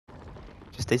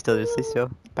Just stay still, just stay still.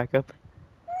 Back up.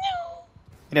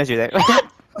 He knows you're there. Go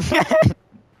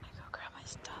grab my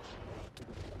stuff.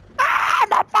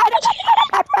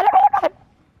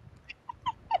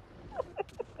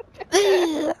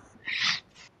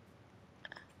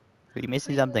 Are you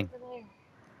missing something?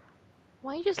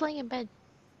 Why are you just laying in bed?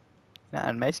 Not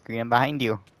on my screen, I'm behind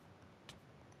you.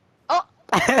 Oh!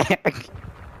 I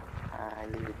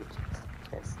leave it.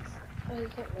 Yes. Oh, you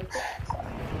can't make it?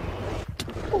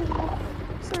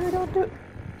 Sorry, don't do it.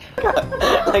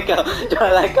 Let go.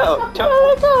 Joanna, let go. Joanna,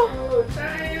 let go.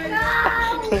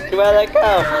 Joanna, let go.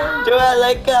 Joanna,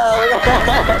 let go.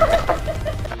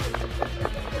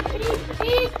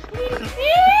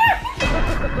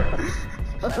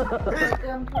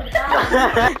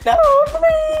 No,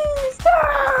 please.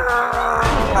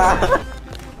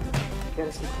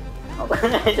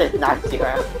 I just knocked you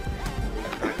out.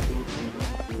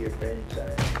 Your friend,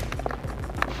 sorry.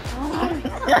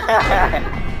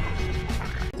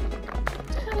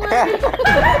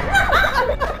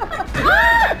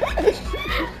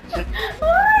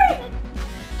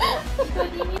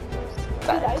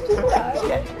 Did I just die?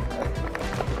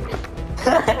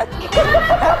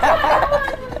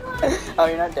 Oh,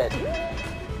 you're not dead.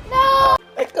 No!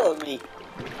 Let go of me.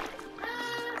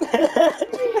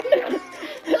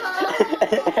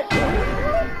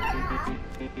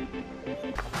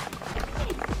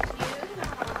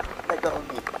 Let go of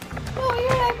me. No, you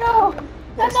let go!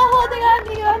 I'm not holding on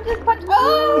to you, I'm just punching. Oh!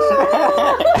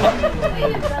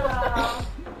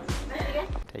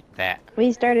 Take that.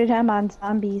 We started him on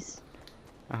zombies.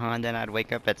 And then I'd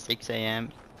wake up at 6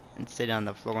 a.m. and sit on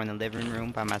the floor in the living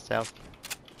room by myself.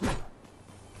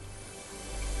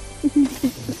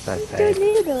 That's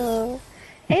Tornado.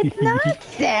 It's not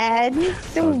sad. It's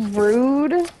so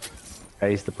rude. I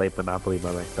used to play Monopoly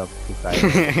by myself because I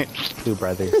had 2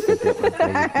 brothers that didn't like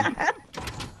anything.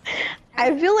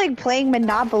 I feel like playing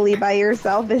Monopoly by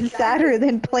yourself is sadder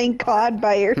than playing COD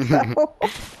by yourself.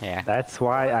 Yeah. That's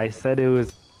why I said it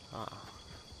was.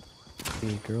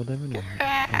 Hey, girl, never know.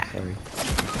 I'm sorry.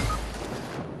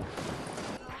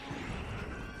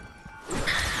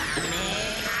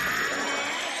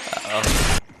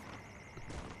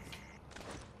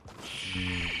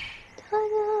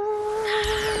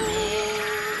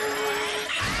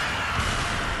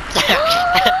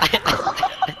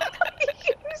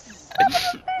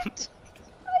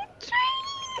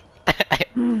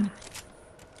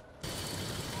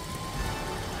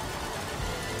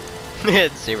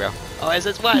 It's 0. Oh, is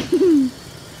this 1?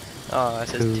 Oh,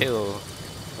 this is 2.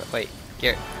 Wait,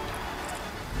 Garrett.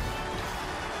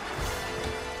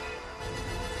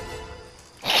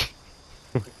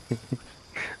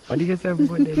 Why do you guys have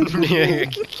one name?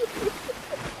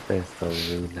 That's so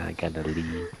rude. Now I gotta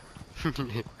leave.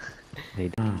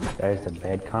 Hey, there's a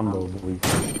bad combo, boys.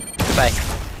 Goodbye.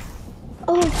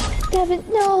 Oh, Devin,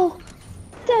 no!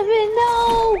 Devin,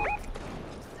 no!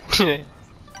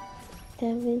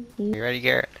 Devin, You ready,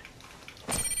 Garrett?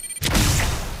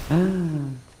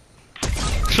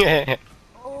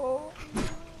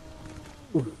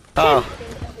 Oh.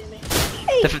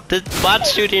 The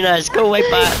bot's shooting us. Go away,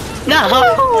 bot. No!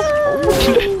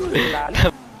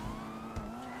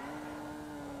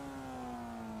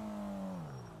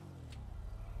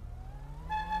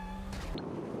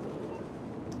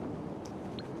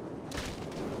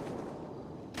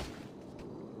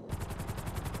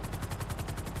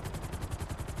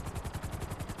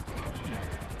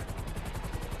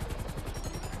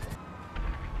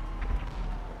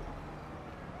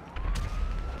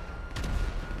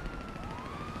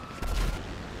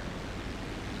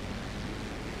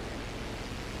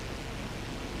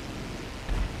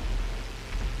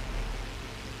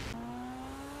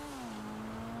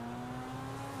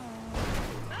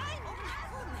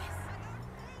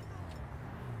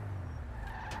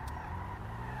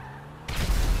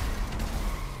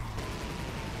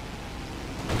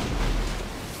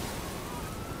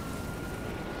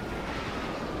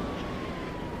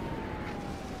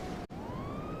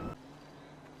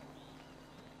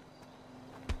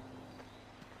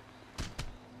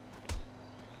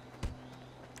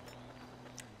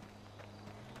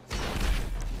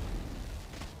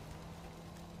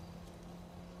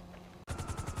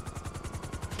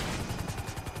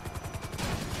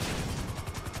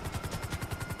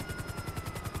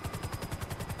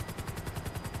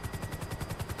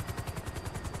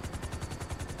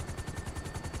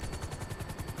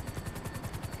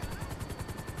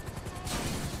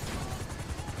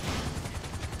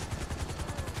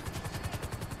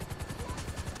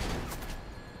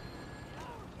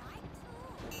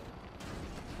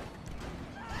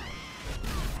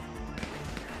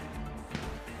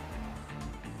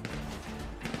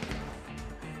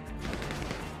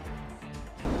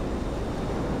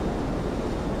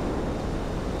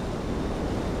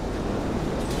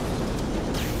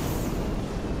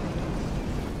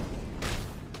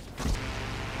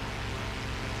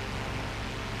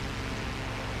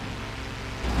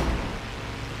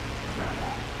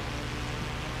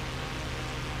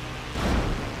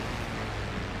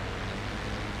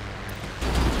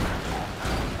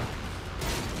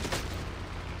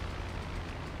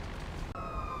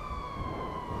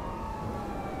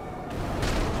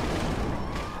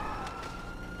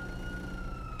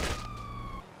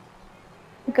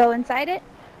 Go inside it.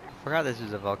 Forgot this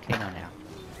was a volcano now.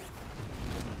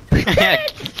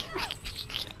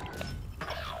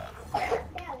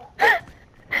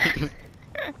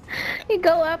 You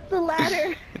go up the ladder.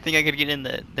 You think I could get in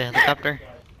the helicopter?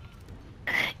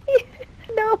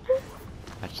 No.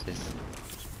 Watch this.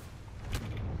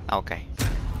 Okay.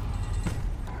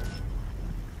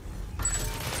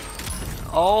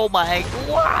 Oh my,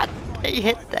 what? They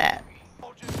hit that.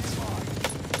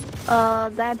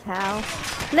 That's how.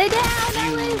 Lay down,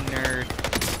 You Ellie! nerd.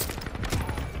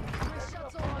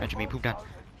 Benjamin, poop down.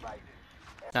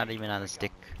 Not even on a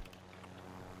stick.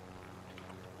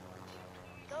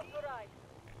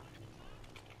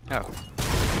 Oh.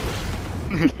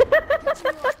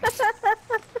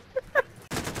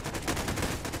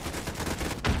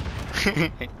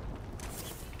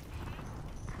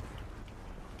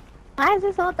 Why is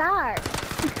it so dark?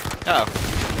 Oh.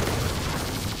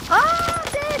 Oh,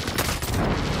 shit!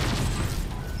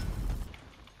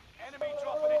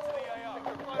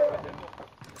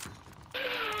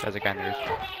 There's a guy on the roof.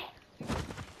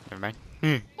 Never mind.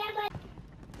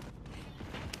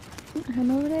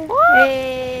 I'm over there.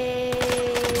 Hey,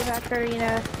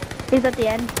 Macarena. He's at the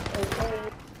end.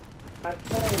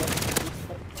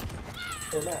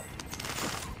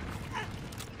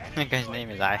 That guy's name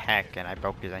is iHack and I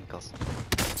broke his ankles.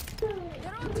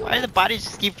 Why do the bodies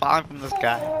just keep falling from the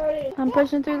sky? I'm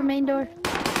pushing through the main door.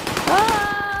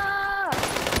 Ah!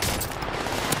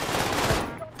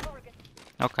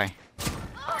 Okay.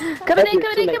 Coming in,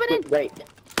 coming in, coming in! Right.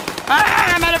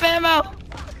 Ah, I'm out of ammo!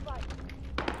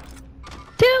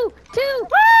 Two!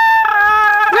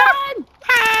 Run!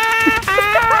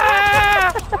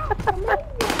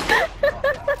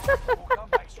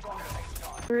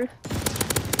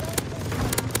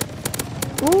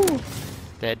 Ooh.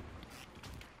 Dead.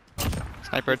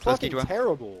 Sniper plus Fucking D12.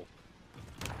 terrible.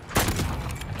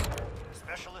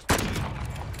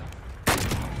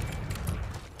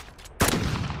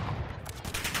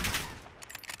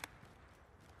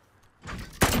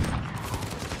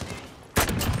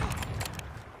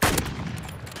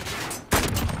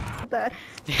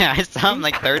 Yeah, I saw him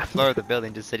like third floor of the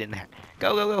building just sitting there.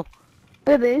 Go, go, go!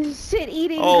 With this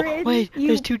shit-eating Oh, grin, wait, you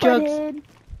there's two jugs. butthead.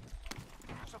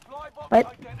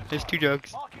 What? There's 2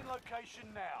 jugs.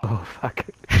 Oh fuck.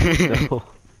 No.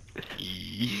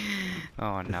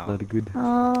 Oh That's no. not good.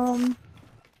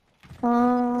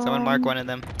 Someone mark one of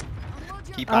them.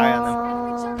 Keep eye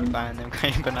on them. Keep eye on them.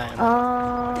 Keep an eye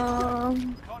on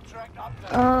them.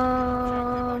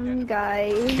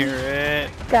 Guys, Garrett.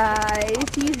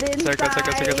 he's inside. Circle.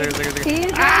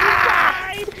 He's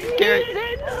Ah! inside. Garrett. He's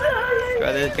inside. Go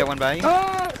ahead, get one by. He's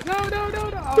inside.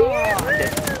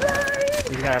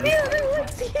 He's got me.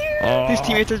 What's here? His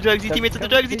teammates have drugs. His teammates have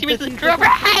drugs. His teammates have drugs.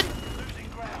 Run!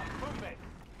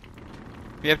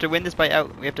 We have to win this by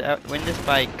win this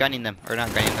by gunning them or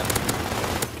not gunning them.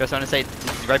 Just want to say,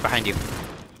 it's right behind you.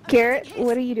 Garrett,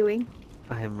 what are you doing?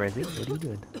 I am ready. What are you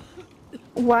doing?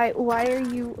 Why are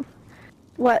you?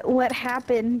 What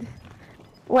happened?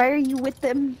 Why are you with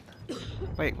them?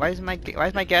 Wait, why is my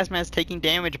gas mask taking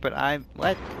damage? But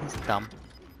what? He's dumb.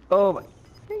 Oh my.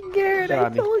 Garrett, I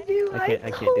Got me. told you. I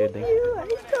can't do anything. I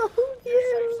told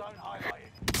you.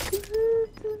 This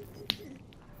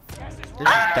is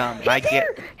dumb. I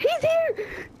get. He's here.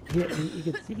 Yeah, you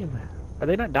can see him. Are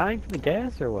they not dying from the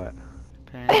gas or what?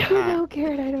 I don't know,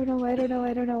 Garrett. I don't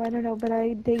know. But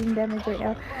I'm taking damage right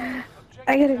now.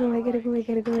 I gotta go.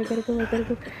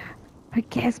 My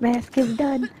gas mask is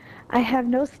done. I have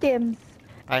no stims.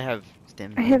 I have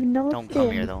stim. I have no Don't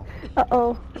come here stims. though.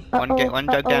 Uh-oh. One jug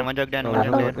down. One No, jug down.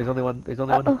 there's only one. There's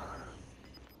only one.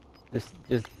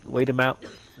 Just wait him out.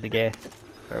 The gas.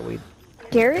 Or wait.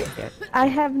 Garrett, Gas. I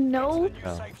have no.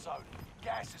 Oh.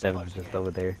 Seven's just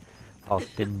over there. All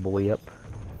thin boy up.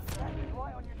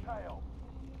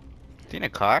 In a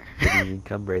car? Didn't even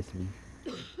come brace me.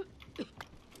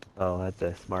 Oh, that's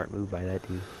a smart move by that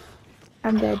team.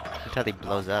 I'm dead. That's how he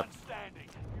blows up.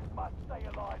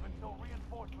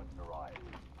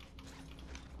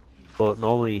 Well,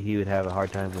 normally he would have a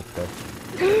hard time with the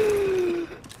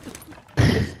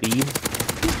speed.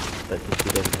 But since he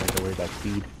doesn't have to worry about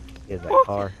speed, he has that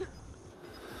car.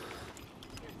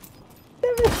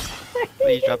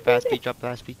 Please drop fast, please drop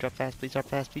fast, please drop fast, please drop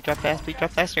fast, please drop fast, please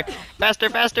drop faster. Faster,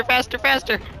 faster, faster,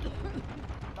 faster!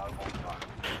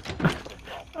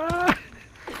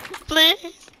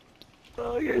 Please!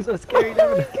 Oh, you're so scary,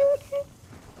 dude.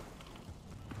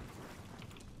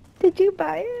 Did you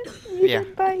buy it? You Yeah.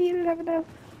 didn't buy it, you didn't have enough.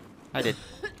 I did.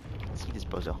 See this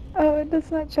bozo. Oh,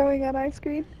 that's not showing on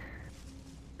iScreen.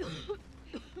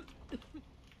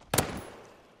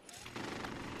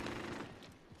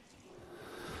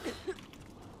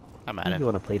 I'm I at think it. you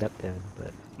want to plate up there,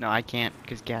 but No, I can't,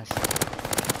 cause gas. I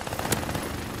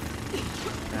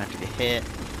have to get hit.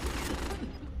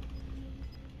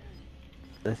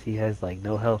 unless he has like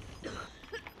no health.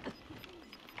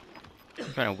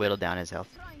 I'm trying to whittle down his health.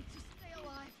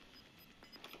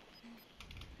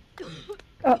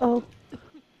 Uh-oh.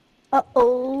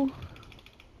 Uh-oh.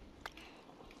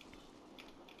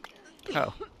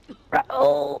 Oh.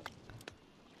 Uh-oh.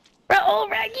 Uh-oh,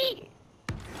 Raggy!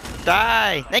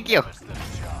 Die! Thank you!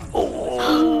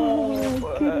 Oh,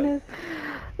 my goodness.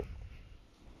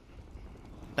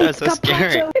 That was so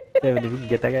scary. Devin, if you can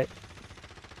get that guy.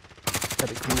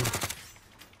 That'd be cool.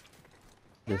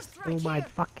 Just, oh my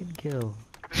fucking kill.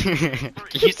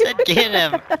 You said get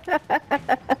him!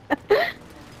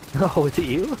 Oh, is it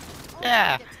you?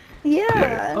 Yeah!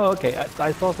 Yeah. Oh, okay.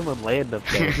 I saw someone land up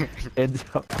there. And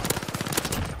so...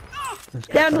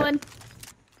 Down one.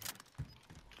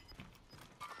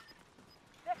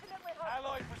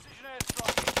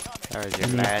 That was your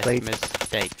Any last plate?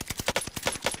 mistake.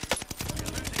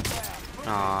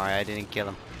 Aw, I didn't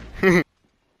kill him.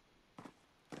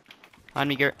 On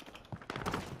me, Garrett.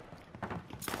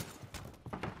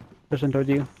 Pushing towards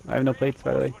you. I have no plates,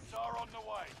 by the way.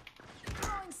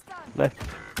 Left.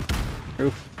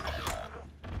 Roof.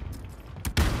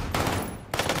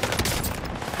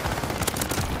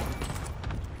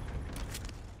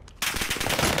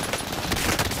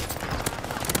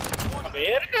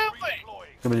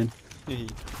 Coming in.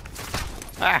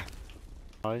 Ah!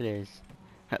 Oh, it is.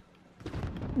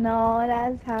 No,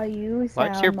 that's how you sound.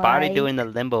 What's your body like. doing the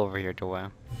limbo over here,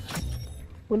 Joelle?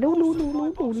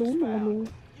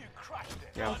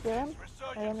 Get him?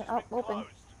 And up, open.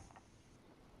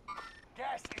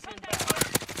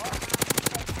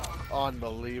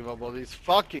 Unbelievable, these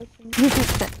fucking.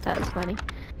 That was funny.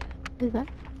 Who's that?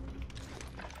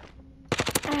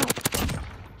 Ow.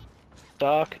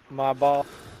 Duck my ball.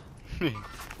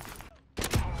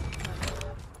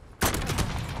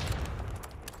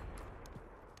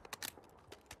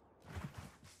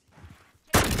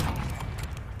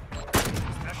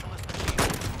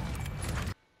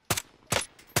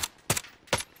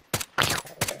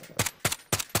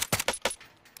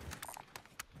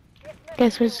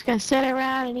 Guess we're just gonna sit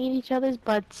around and eat each other's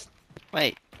butts.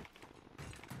 Wait,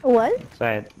 What?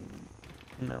 Side.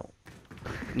 No.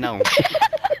 no.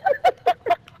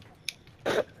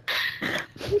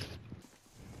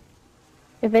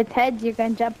 If it's heads, you're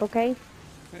gonna jump, okay?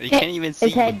 You can't even see.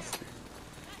 It's heads.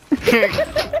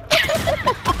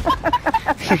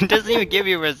 It doesn't even give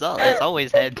you a result. It's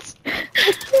always heads.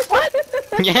 What?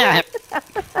 Yeah.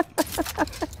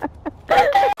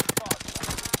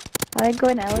 I like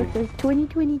when Alice says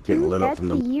 2022. Getting lit up That's from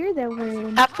the the- year that we're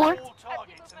in. Top floor?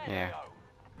 Yeah.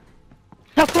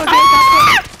 Top floor, guys,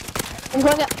 top floor. I'm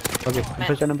going up. Okay, I'm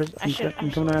pushing,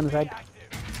 I'm coming around the side.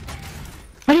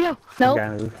 Where'd you go? Nope. Guy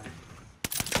on the roof.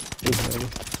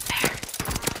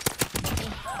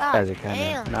 Guys are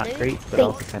kinda not great, but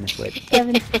also kinda slick.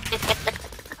 Kevin.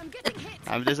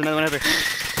 There's another one over.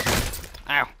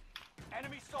 Ow.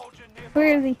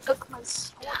 Where is he?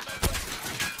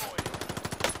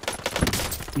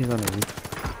 He's on the roof.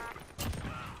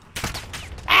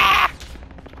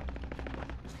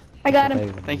 I got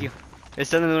him. Thank you.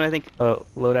 There's another one, I think. Oh,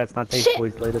 Loadout's not safe, Shit.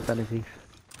 boys. Loadout's not safe.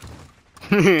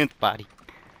 It's body.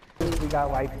 We got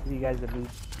wiped, you guys have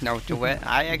moved. No, Joelle.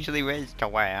 I actually raised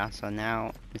Joelle, so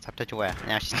now it's up to Joelle.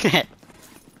 Now she's dead.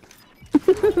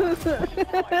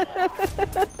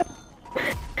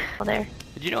 Oh, there.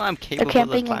 Did you know I'm They're capable of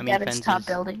camping in climbing Devin's top fences?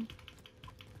 building.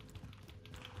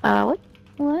 What?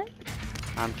 What?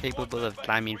 I'm capable of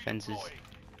climbing fences.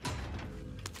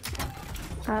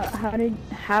 How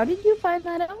did you find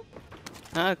that out?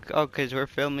 Oh, cause we're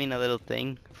filming a little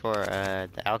thing for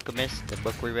The Alchemist, the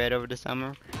book we read over the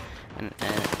summer. And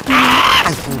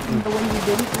The one you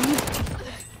didn't read?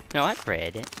 no, I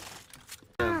read it.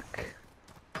 Fuck.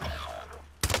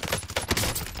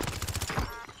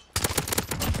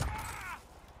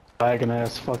 Lagging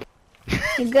ass fuck.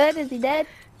 You good? Is he dead?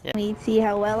 Yeah. Let me see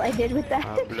how well I did with that.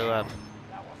 I blew up.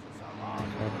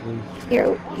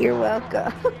 You're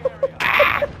welcome.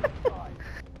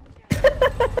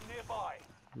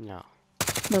 No.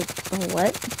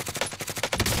 What?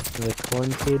 The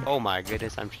corn kid. Oh my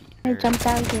goodness, I'm cheating. I jumped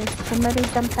out here. Somebody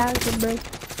jumped out here, bro.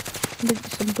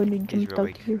 Somebody jumped real out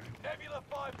weak. here.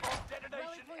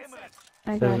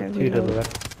 I There's gotta two to the reload.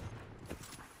 left.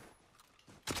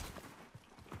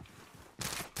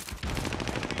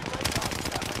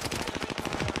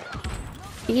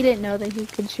 He didn't know that he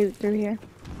could shoot through here.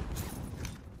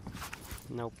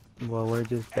 Nope. Well, we're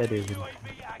just better than.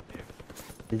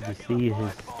 Did you see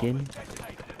his skin?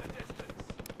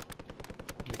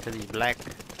 Cause he's black.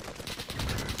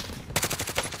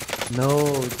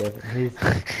 No, he's.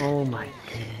 Oh my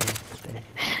god.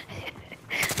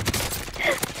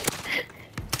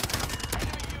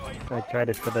 I tried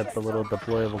to set up a little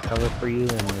deployable cover for you, and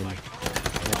then I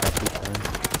got you done.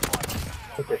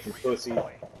 Look you pussy.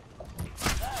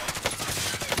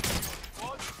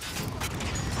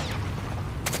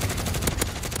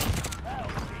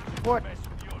 What?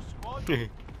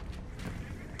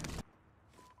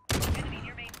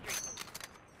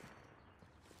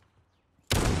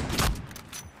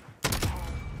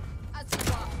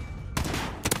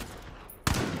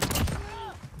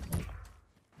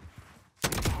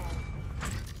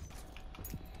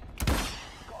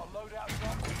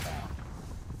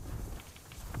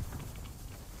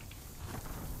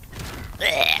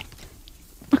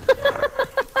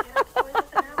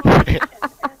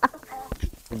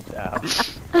 Good job.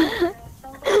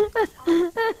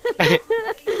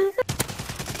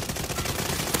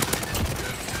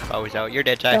 Oh, so you're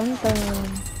dead, Chai. Dun, dun.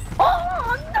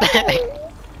 Oh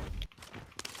no!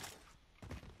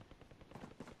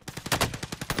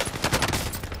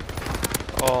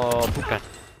 Oh, puka.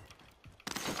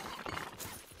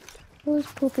 Who's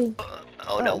pooping?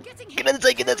 Oh no. Get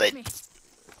inside, get inside.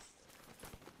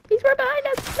 He's right behind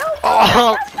us! No!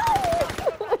 Oh! No!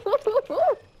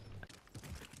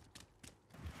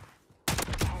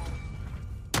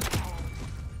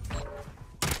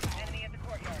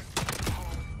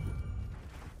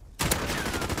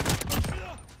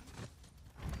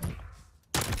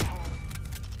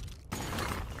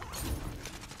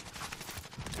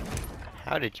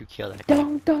 How did you kill that guy?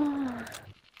 Dun, dun.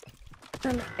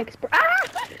 I'm Ah!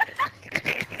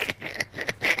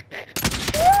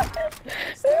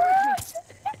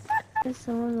 There's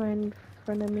someone right in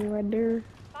front of me, right there.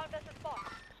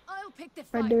 I'll pick the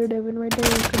Right fight. there, Devin, right there.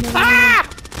 Come on. Ah!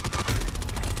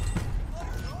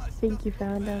 I think you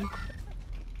found him.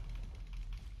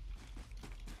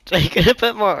 So you could have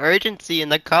put more urgency in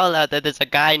the call out that there's a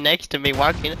guy next to me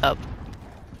walking up.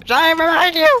 Try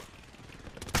behind you!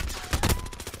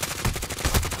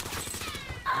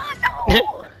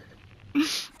 Oh, no!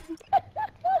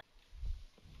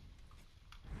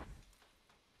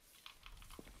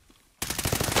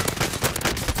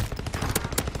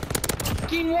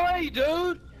 Fucking way,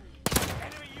 dude!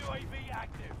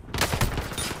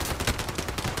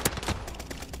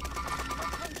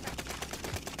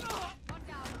 One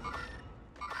down.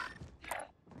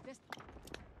 This.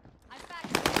 I back.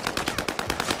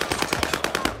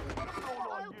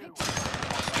 I'll pick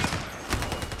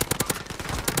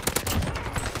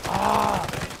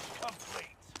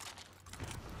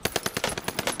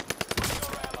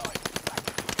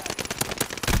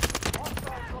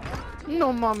the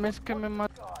No mames, que me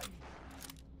mató.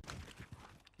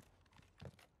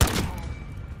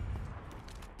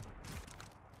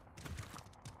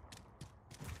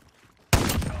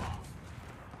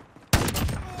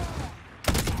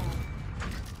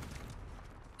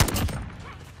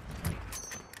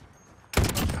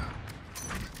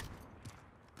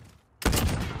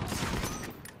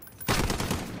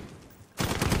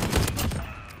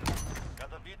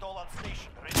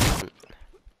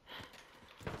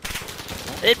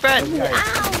 Hey, Brett!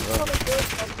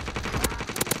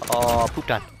 Oh, poop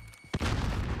done.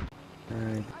 Alright.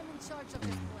 I'm in charge of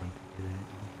this boy.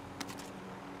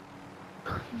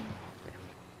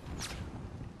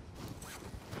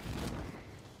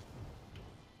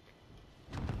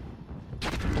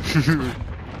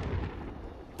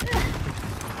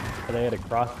 They had a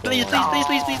crossbow. Please, on- please,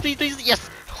 please, please, please, please, please, yes!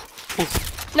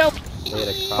 No, They had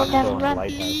a please! crossbow on the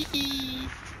lighthouse. Please!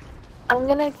 I'm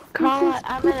gonna call it.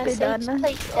 I'm gonna Stupid, say Anna.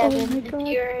 place Oh 7 my if God.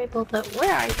 you're able to.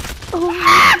 Where are you?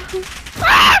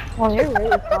 Oh, Well, you're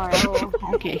really far. Oh,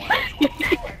 okay.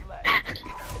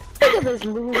 Look at this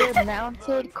Lulu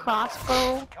mounted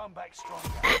crossbow.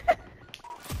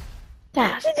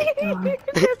 That's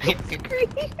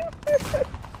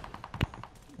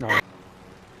No.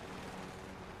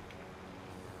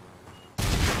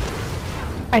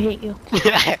 I hate you.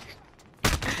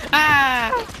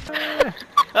 Ah!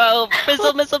 Oh,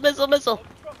 missile, missile, missile, missile!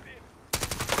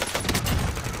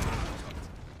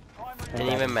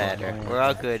 Didn't even matter. We're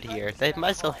all good here. They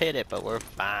missile hit it, but we're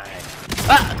fine.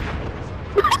 Ah!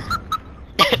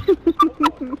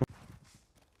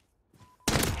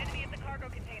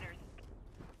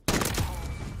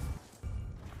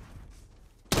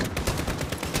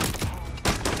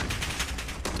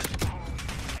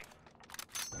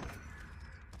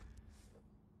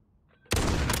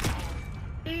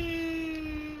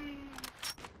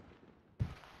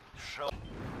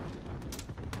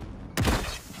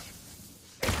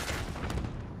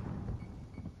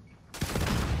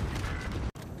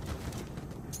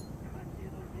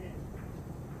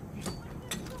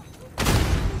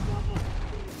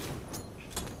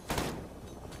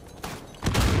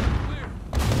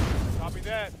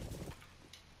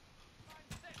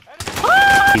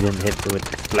 He didn't hit with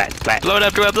splat splat. Blow it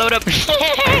up, blow it up.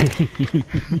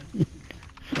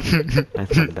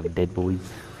 That's one of them dead boys.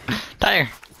 Tire.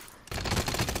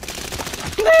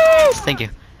 Nice. Thank you.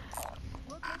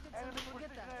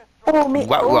 Oh, me.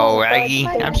 Whoa, whoa, Raggy.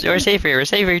 We're safe here. We're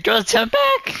safe here. Just come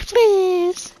back,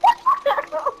 please.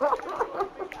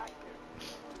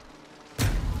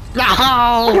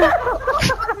 No.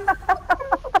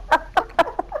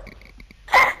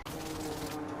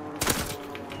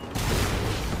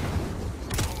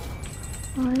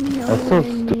 That's so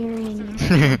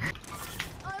stupid.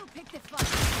 I'll pick the fight.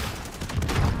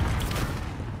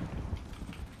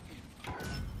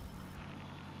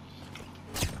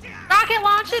 Rocket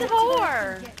launching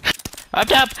whore! Up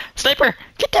top, sniper,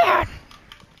 get down.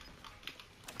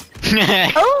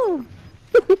 Oh!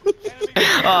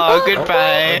 Oh,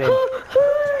 goodbye.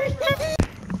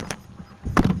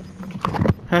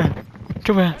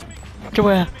 Joel,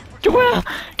 Joel, Joel,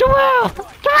 Joel, Joel!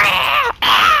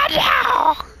 Ah,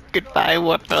 no! Goodbye,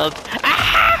 Warfield.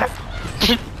 Ah!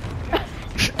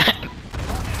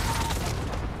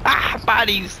 Ah,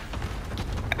 bodies.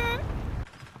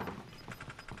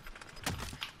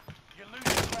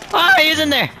 Oh, he's in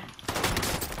there.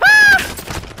 Ah!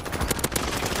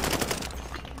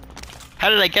 How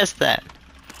did I guess that?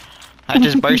 I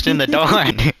just burst in the door.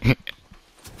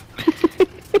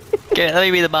 Okay, let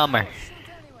me be the bomber.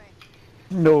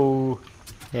 No.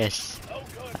 Yes.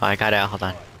 Oh, I got out. Hold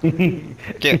on.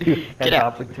 Get get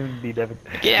out. Opportunity, Devin.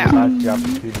 Get out. Lost your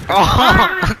opportunity.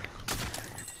 Oh!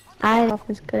 I hope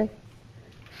it's good.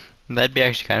 That'd be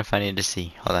actually kind of funny to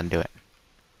see. Hold on, do it.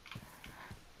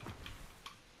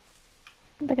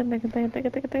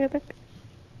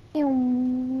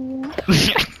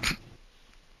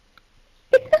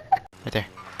 Right there.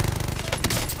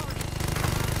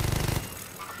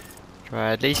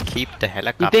 Try at least keep the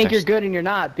helicopter. You think you're good and you're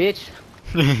not, bitch.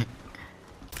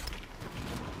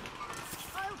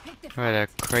 What a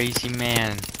crazy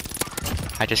man.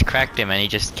 I just cracked him and he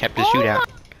just kept the shootout.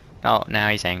 Oh, now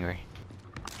he's angry.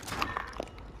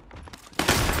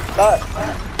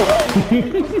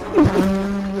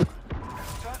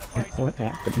 What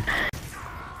happened?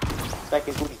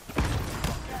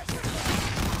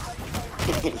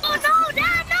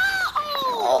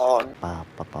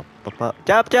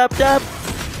 Jump, jump, jump!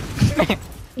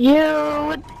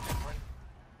 You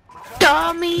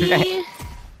dummy!